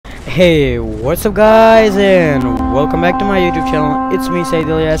Hey, what's up guys, and welcome back to my YouTube channel. It's me, Said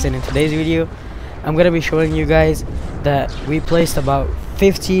Ilyas, and in today's video I'm gonna be showing you guys that we placed about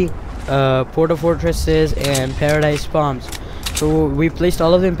 50 portal fortresses and paradise bombs. So we placed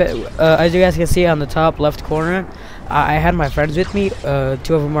all of them, as you guys can see on the top left corner. I had my friends with me.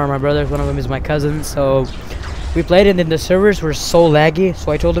 Two of them are my brothers, one of them is my cousin. So we played, and then the servers were so laggy,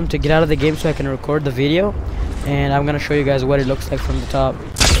 so I told them to get out of the game so I can record the video, and I'm gonna show you guys what it looks like from the top.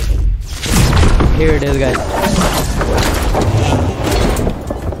 Here it is, guys.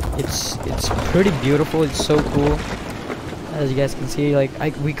 It's pretty beautiful. It's so cool. As you guys can see,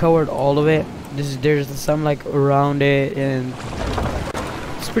 like we covered all of it. There's some like around it, and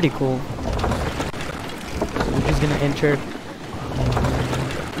it's pretty cool. We're just gonna enter.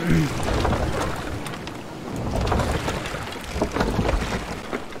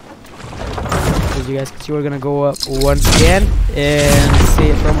 As you guys can see, we're gonna go up once again and see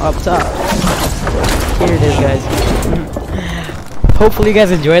it from up top. Here it is, guys. Hopefully you guys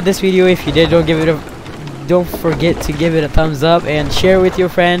enjoyed this video. If you did, don't forget to give it a thumbs up and share with your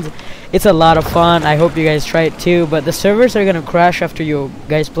friends. It's a lot of fun. I hope you guys try it too, but the servers are gonna crash after you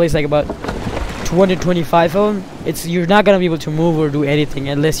guys place like about 225 of them. You're not gonna be able to move or do anything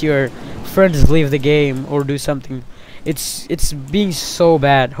unless your friends leave the game or do something. It's being so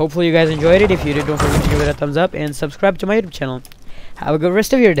bad. Hopefully you guys enjoyed it. If you did, don't forget to give it a thumbs up and subscribe to my YouTube channel. Have a good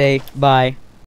rest of your day. Bye.